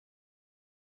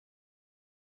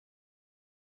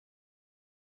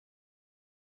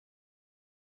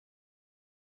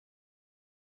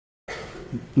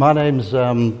My name's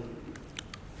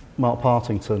Marc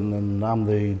Partington, and I'm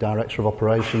the Director of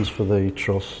Operations for the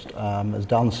Trust. As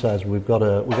Dan says, we've got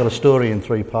a story in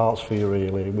three parts for you,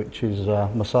 really, which is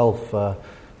myself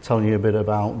telling you a bit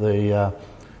about the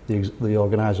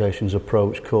organisation's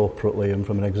approach corporately and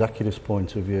from an executive's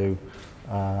point of view,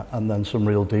 and then some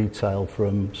real detail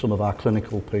from some of our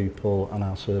clinical people and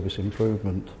our service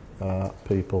improvement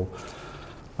people.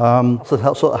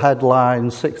 So sort of headline,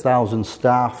 6,000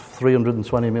 staff,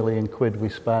 320 million quid we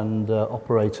spend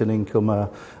operating income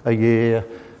a year,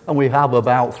 and we have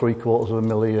about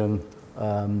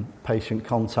 750,000 patient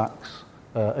contacts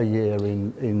a year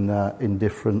in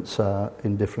different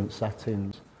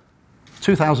settings.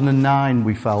 2009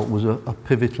 we felt was a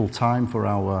pivotal time for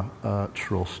our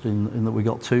trust in that we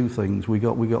got two things. We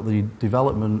got the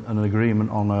development and an agreement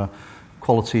on a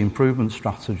quality improvement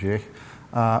strategy.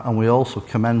 And we also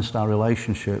commenced our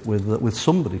relationship with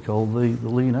somebody called the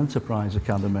Lean Enterprise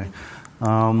Academy.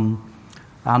 And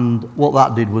what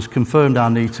that did was confirmed our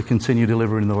need to continue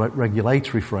delivering the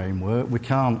regulatory framework. We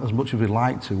can't, as much as we'd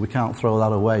like to, we can't throw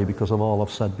that away because of all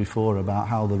I've said before about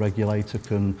how the regulator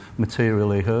can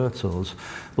materially hurt us,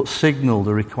 but signalled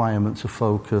a requirement to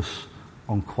focus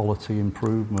on quality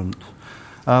improvement.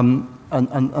 And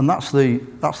that's the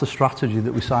strategy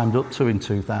that we signed up to in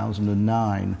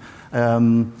 2009.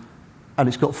 And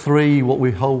it's got three what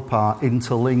we hope are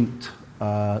interlinked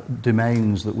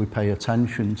domains that we pay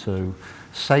attention to.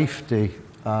 Safety,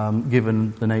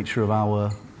 given the nature of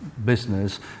our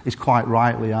business, is quite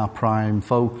rightly our prime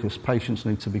focus. Patients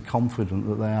need to be confident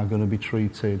that they are going to be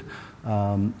treated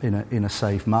in a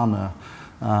safe manner.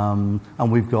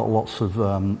 And we've got lots of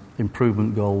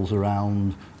improvement goals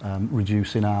around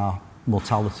reducing our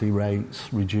mortality rates,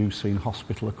 reducing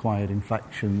hospital-acquired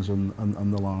infections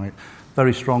and the like.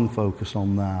 Very strong focus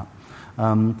on that.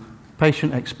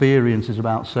 Patient experience is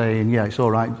about saying, yeah, it's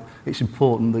all right, it's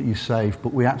important that you're safe,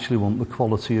 but we actually want the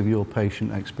quality of your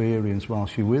patient experience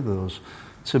whilst you're with us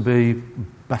to be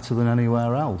better than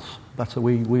anywhere else. Better,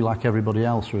 we like everybody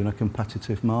else, we're in a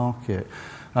competitive market.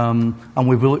 And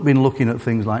we've been looking at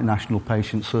things like national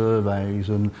patient surveys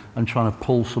and trying to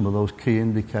pull some of those key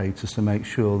indicators to make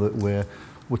sure that we're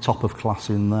top of class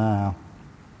in there.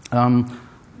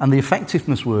 And the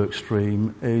effectiveness work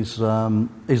stream is the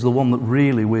one that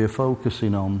really we're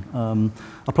focusing on.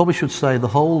 I probably should say the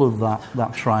whole of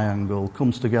that triangle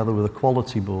comes together with a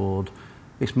quality board.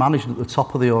 It's managed at the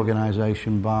top of the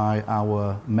organisation by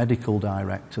our medical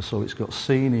director, so it's got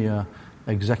senior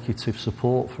executive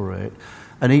support for it.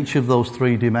 And each of those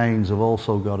three domains have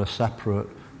also got a separate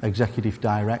executive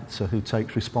director who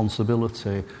takes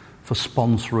responsibility for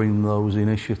sponsoring those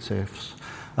initiatives.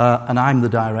 And I'm the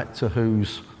director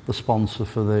who's the sponsor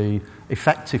for the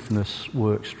effectiveness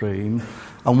work stream.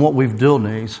 And what we've done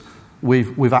is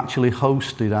we've actually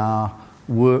hosted our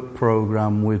work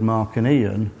programme with Marc and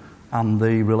Ian and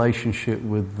the relationship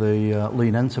with the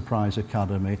Lean Enterprise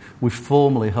Academy. We've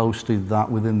formally hosted that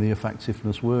within the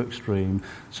effectiveness work stream,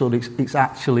 so it's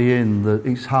actually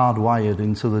it's hardwired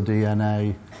into the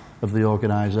DNA of the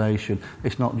organisation.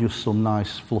 It's not just some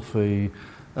nice fluffy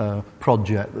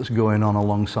project that's going on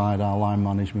alongside our line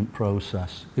management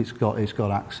process. It's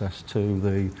got access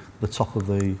to the top of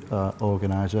the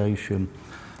organisation.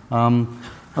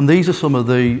 And these are some of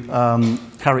the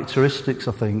characteristics,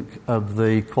 I think, of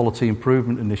the quality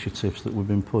improvement initiatives that we've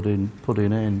been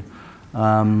putting in.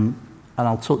 And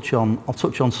I'll touch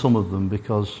on some of them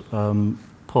because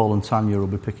Paul and Tania will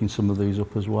be picking some of these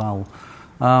up as well.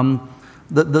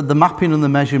 The mapping and the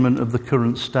measurement of the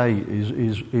current state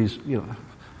is you know,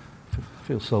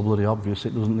 feels so bloody obvious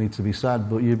it doesn't need to be said,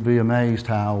 but you'd be amazed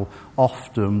how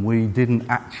often we didn't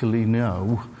actually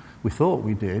know. We thought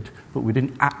we did, but we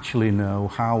didn't actually know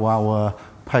how our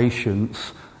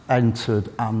patients entered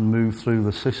and moved through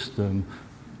the system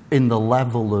in the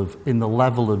level of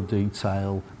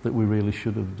detail that we really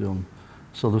should have done.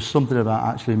 So there's something about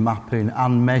actually mapping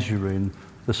and measuring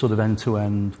the sort of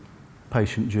end-to-end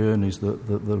patient journeys that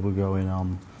were going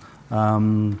on.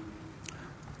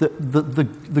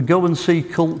 The go and see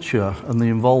culture and the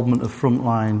involvement of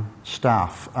frontline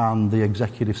staff and the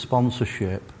executive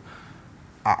sponsorship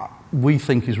we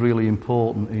think is really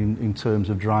important in terms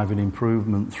of driving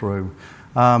improvement through.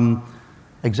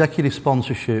 Executive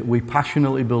sponsorship, we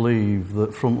passionately believe that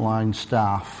frontline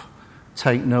staff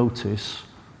take notice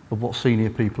of what senior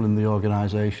people in the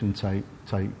organisation take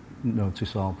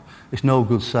notice of. It's no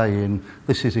good saying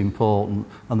this is important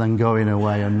and then going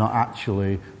away and not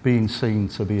actually being seen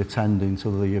to be attending to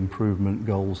the improvement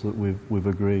goals that we've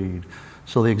agreed.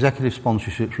 So the executive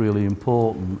sponsorship is really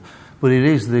important, but it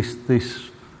is this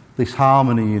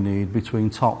harmony you need between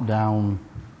top-down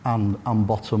and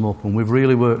bottom up. And we've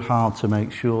really worked hard to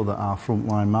make sure that our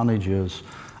frontline managers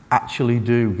actually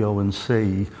do go and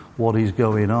see what is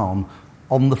going on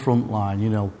the front line, you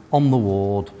know, on the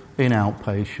ward, in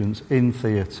outpatients, in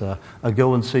theatre, and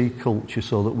go and see culture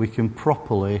so that we can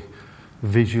properly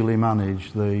visually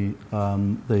manage the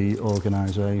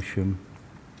organisation.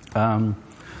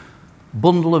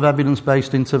 Bundle of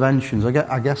evidence-based interventions.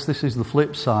 I guess this is the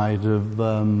flip side of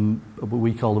what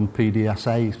we call them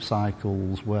PDSA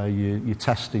cycles, where you're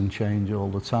testing change all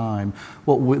the time.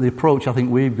 The approach I think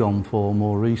we've gone for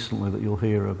more recently that you'll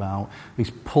hear about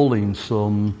is pulling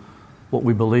some what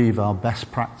we believe are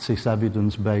best practice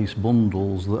evidence-based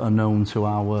bundles that are known to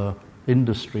our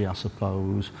industry, I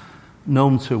suppose,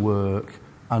 known to work,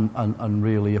 and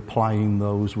really applying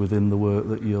those within the work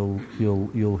that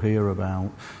you'll hear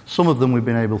about. Some of them we've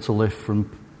been able to lift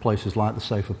from places like the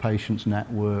Safer Patients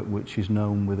Network, which is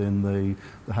known within the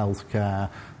healthcare.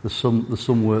 There's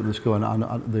some work that's going on.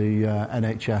 The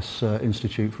NHS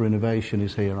Institute for Innovation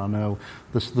is here. I know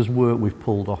there's work we've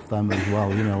pulled off them as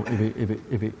well. You know,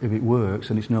 if it works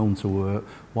and it's known to work,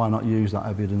 why not use that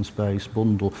evidence-based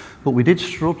bundle? But we did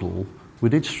struggle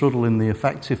in the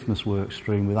effectiveness work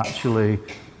stream with actually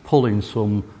pulling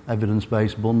some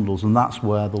evidence-based bundles, and that's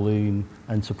where the Lean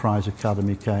Enterprise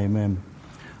Academy came in.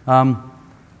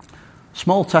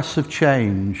 Small tests of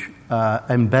change,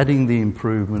 embedding the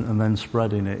improvement and then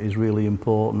spreading it is really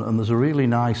important, and there's a really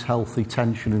nice healthy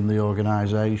tension in the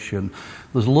organisation.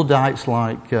 There's Luddites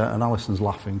like, and Alison's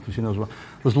laughing because she knows what,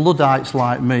 there's Luddites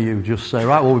like me who just say,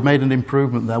 right, well, we've made an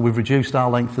improvement there, we've reduced our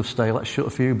length of stay, let's shut a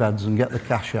few beds and get the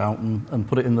cash out and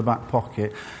put it in the back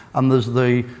pocket. And there's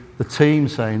the team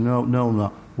saying,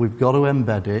 no, we've got to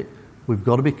embed it. We've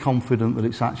got to be confident that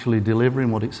it's actually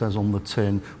delivering what it says on the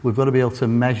tin. We've got to be able to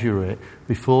measure it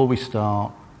before we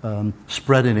start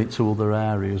spreading it to other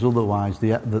areas. Otherwise,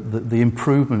 the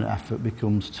improvement effort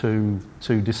becomes too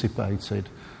dissipated.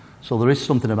 So there is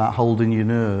something about holding your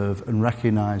nerve and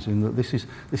recognising that this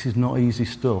is not easy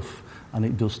stuff, and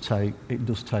it does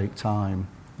take time.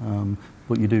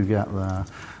 But you do get there.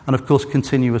 And of course,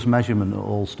 continuous measurement at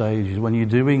all stages. When you're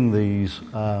doing these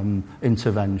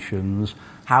interventions,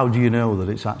 how do you know that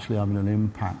it's actually having an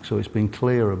impact? So it's been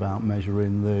clear about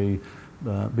measuring the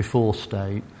before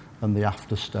state and the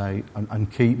after state,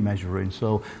 and keep measuring.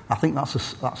 So I think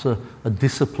that's a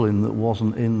discipline that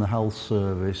wasn't in the health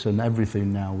service, and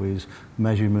everything now is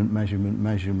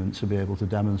measurement to be able to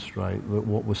demonstrate that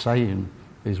what we're saying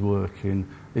is working,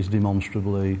 is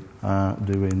demonstrably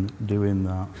doing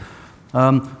that.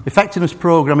 Effectiveness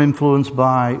programme influenced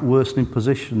by worsening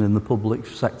position in the public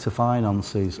sector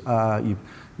finances. You've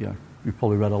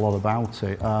probably read a lot about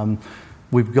it.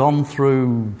 We've gone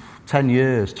through 10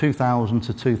 years, 2000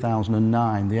 to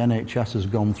 2009. The NHS has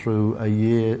gone through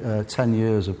 10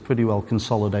 years of pretty well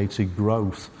consolidated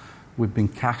growth. We've been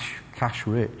cash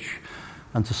rich,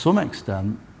 and to some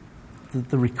extent,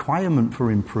 the requirement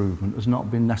for improvement has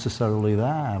not been necessarily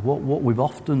there. What we've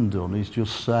often done is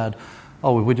just said,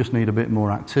 oh, we just need a bit more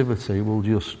activity, we'll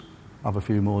just have a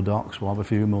few more docs, we'll have a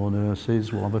few more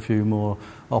nurses, we'll have a few more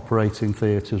operating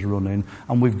theatres running,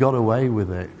 and we've got away with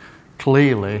it.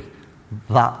 Clearly,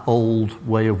 that old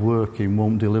way of working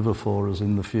won't deliver for us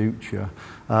in the future.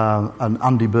 And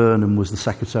Andy Burnham was the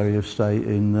Secretary of State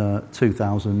in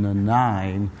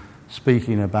 2009,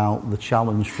 speaking about the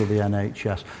challenge for the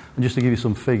NHS. And just to give you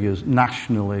some figures,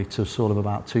 nationally to sort of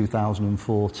about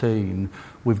 2014,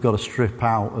 we've got to strip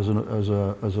out as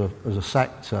a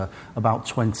sector about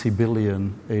 20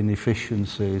 billion in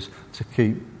efficiencies to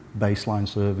keep baseline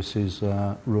services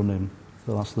running.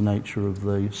 So that's the nature of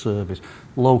the service.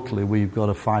 Locally, we've got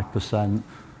a 5%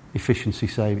 efficiency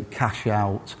saving, cash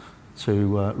out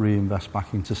to reinvest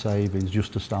back into savings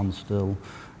just to stand still.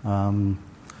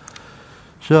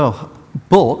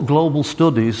 But global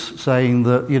studies saying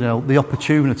that, the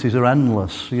opportunities are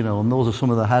endless, and those are some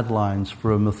of the headlines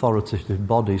from authoritative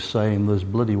bodies saying there's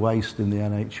bloody waste in the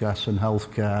NHS and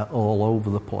healthcare all over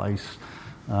the place.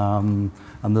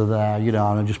 And they're there, and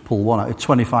I just pull one out.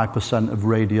 25% of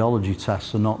radiology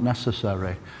tests are not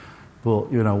necessary.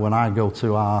 But, when I go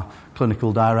to our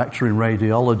clinical director in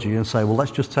radiology and say, well,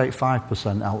 let's just take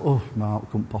 5% out. Oh, Marc, we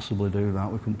couldn't possibly do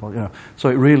that. We couldn't, So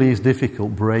it really is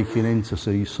difficult breaking in to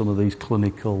see some of these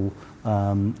clinical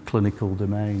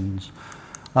domains.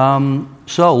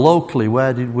 So locally,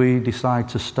 where did we decide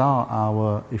to start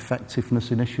our effectiveness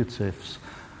initiatives?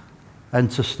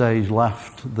 Enter stage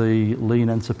left, the Lean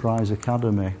Enterprise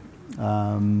Academy.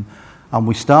 And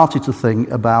we started to think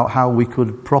about how we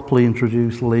could properly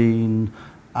introduce Lean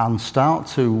and start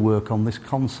to work on this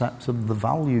concept of the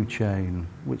value chain,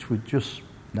 which we'd just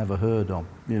never heard of.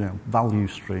 Value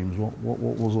streams, what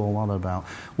was all that about?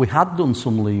 We had done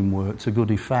some lean work to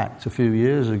good effect a few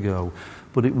years ago,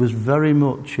 but it was very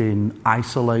much in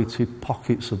isolated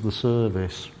pockets of the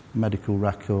service, medical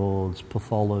records,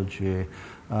 pathology,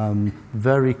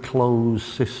 very closed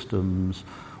systems.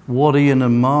 What Ian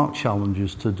and Marc challenged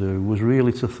us to do was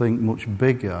really to think much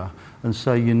bigger and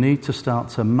say you need to start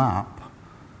to map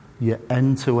your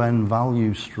end-to-end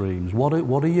value streams. What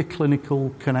are your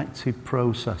clinical connected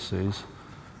processes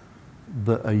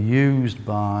that are used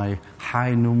by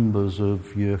high numbers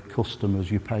of your customers,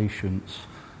 your patients?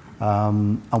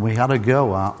 And we had a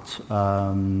go at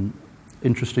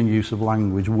interesting use of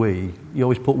language, we. You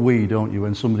always put we, don't you,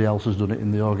 when somebody else has done it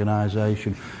in the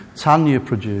organisation. Tania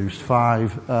produced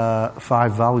five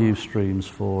value streams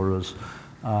for us.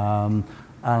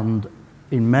 And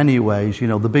in many ways,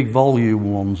 the big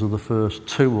volume ones are the first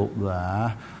two up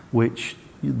there, which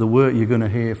the work you're going to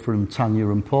hear from Tania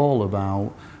and Paul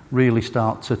about really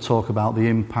start to talk about the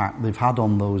impact they've had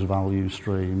on those value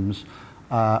streams.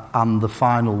 And the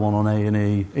final one on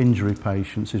A&E injury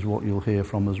patients is what you'll hear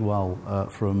from as well,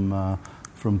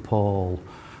 from Paul.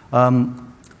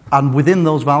 And within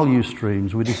those value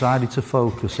streams, we decided to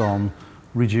focus on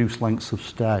reduced lengths of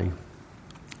stay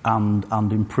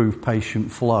and improve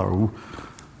patient flow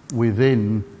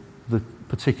within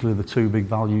particularly the two big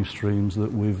value streams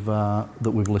that we've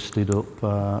listed up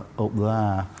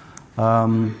there.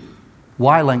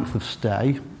 Why length of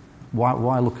stay?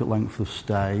 Why look at length of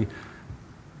stay?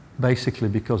 Basically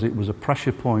because it was a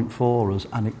pressure point for us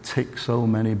and it ticked so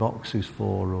many boxes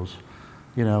for us.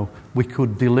 We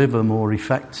could deliver more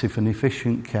effective and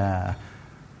efficient care.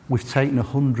 We've taken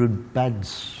 100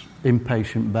 beds,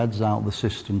 inpatient beds out of the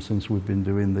system since we've been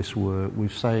doing this work.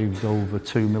 We've saved over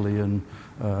 2 million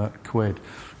quid.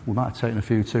 We might have taken a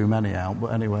few too many out, but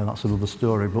anyway, that's another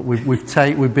story. But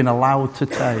we've been allowed to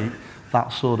take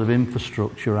that sort of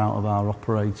infrastructure out of our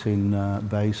operating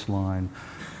baseline.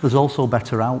 There's also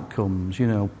better outcomes.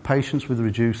 Patients with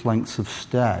reduced lengths of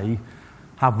stay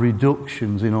have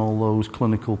reductions in all those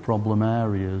clinical problem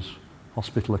areas,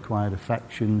 hospital-acquired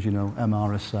affections,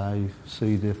 MRSA,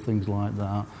 C. diff, things like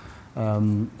that,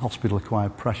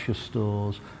 hospital-acquired pressure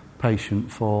stores,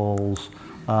 patient falls,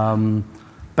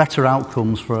 better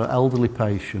outcomes for elderly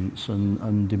patients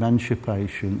and dementia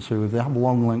patients who, if they have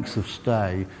long lengths of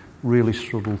stay, really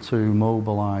struggle to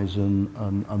mobilise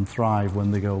and thrive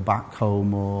when they go back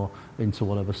home or into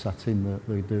whatever setting that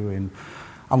they're doing.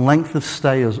 And length of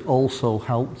stay has also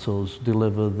helped us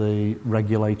deliver the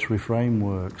regulatory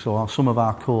framework. So some of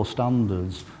our core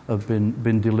standards have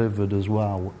been delivered as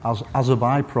well as a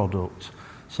byproduct.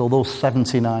 So those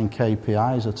 79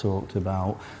 KPIs I talked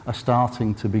about are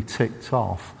starting to be ticked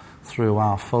off through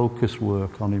our focus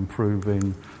work on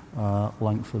improving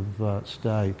length of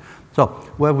stay. So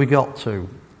where have we got to?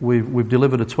 We've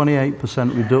delivered a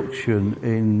 28% reduction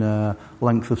in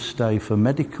length of stay for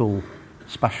medical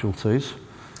specialties.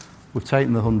 We've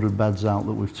taken the 100 beds out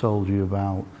that we've told you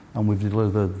about, and we've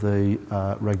delivered the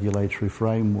regulatory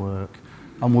framework.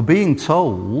 And we're being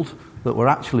told that we're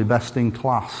actually best in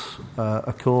class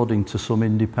according to some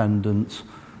independent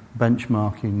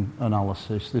benchmarking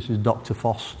analysis. This is Dr.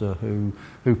 Foster,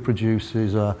 who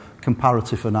produces a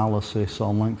comparative analysis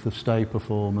on length of stay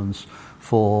performance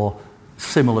for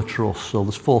similar trusts. So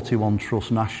there's 41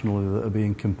 trusts nationally that are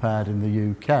being compared in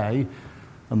the UK,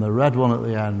 and the red one at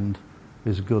the end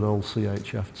is good old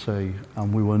CHFT,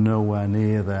 and we were nowhere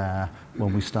near there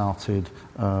when we started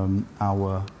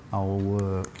our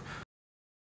work.